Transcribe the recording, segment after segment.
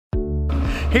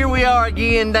Here we are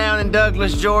again down in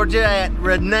Douglas, Georgia at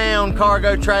Renown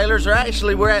Cargo Trailers, or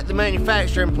actually we're at the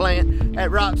manufacturing plant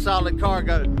at Rock Solid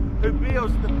Cargo, who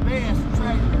builds the best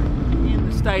trailer in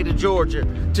the state of Georgia.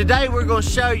 Today we're going to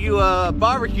show you a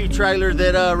barbecue trailer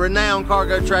that Renown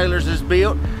Cargo Trailers has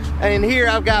built. And here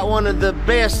I've got one of the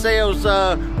best sales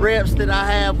reps that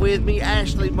I have with me,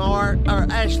 Ashley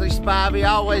Spivey.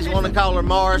 I always want to call her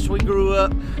Morris. We grew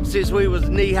up since we was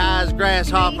knee-high as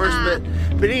grasshoppers.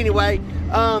 But anyway,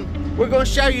 we're going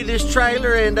to show you this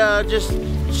trailer and just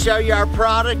show you our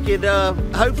product, and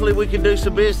hopefully we can do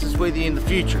some business with you in the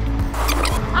future.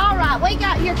 All right, we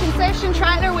got your concession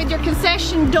trailer with your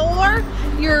concession door,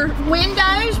 your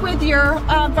windows with your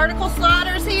vertical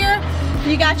sliders here.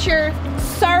 You got your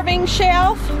serving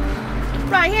shelf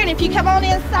right here, and if you come on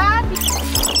inside.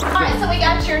 All right, so we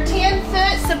got your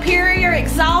 10-foot Superior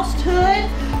exhaust hood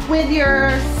with your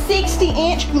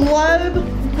 60-inch globe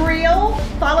grill,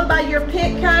 followed by your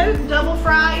Pitco double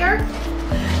fryer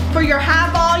for your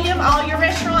high volume, all your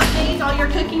restaurant needs, all your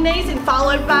cooking needs, and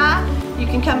followed by, you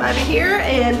can come over here,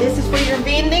 and this is for your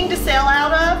vending to sell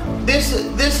out of. This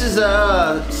is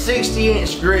a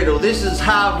 60-inch griddle. This is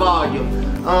high volume.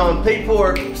 People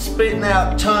are spitting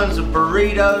out tons of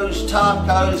burritos,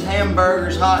 tacos,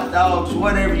 hamburgers, hot dogs,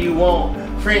 whatever you want,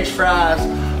 French fries.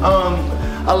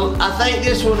 I think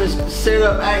this one is set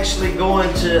up actually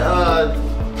going to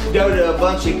go to a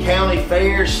bunch of county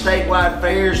fairs, statewide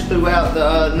fairs throughout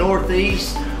the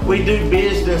Northeast. We do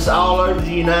business all over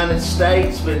the United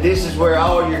States, but this is where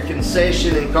all your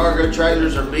concession and cargo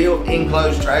trailers are built,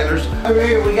 enclosed trailers. Over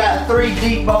here we got 3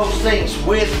 deep bowl sinks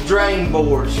with drain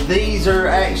boards. These are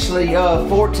actually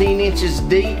 14 inches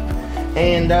deep,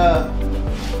 and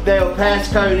they'll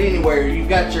pass code anywhere. You've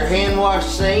got your hand wash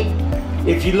sink.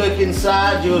 If you look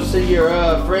inside, you'll see your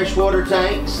freshwater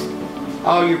tanks,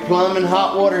 all your plumbing,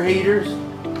 hot water heaters.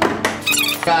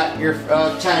 Got your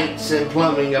tanks and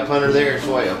plumbing up under there as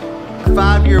well.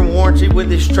 5-year warranty with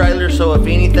this trailer, so if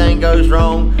anything goes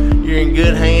wrong, you're in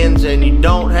good hands and you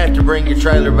don't have to bring your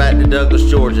trailer back to Douglas,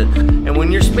 Georgia. And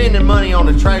when you're spending money on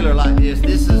a trailer like this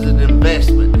is an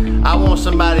investment. I want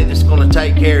somebody that's going to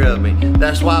take care of me.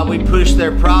 That's why we push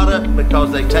their product,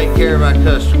 because they take care of our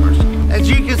customers. As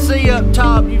you can see up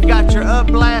top, you've got your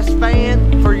upblast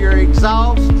fan for your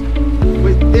exhaust.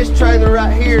 With this trailer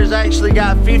right here has actually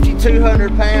got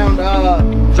 5,200 pound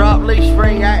drop leaf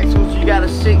spring axles. You got a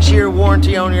 6-year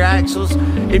warranty on your axles.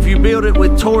 If you build it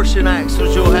with torsion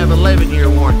axles, you'll have 11-year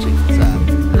warranty. So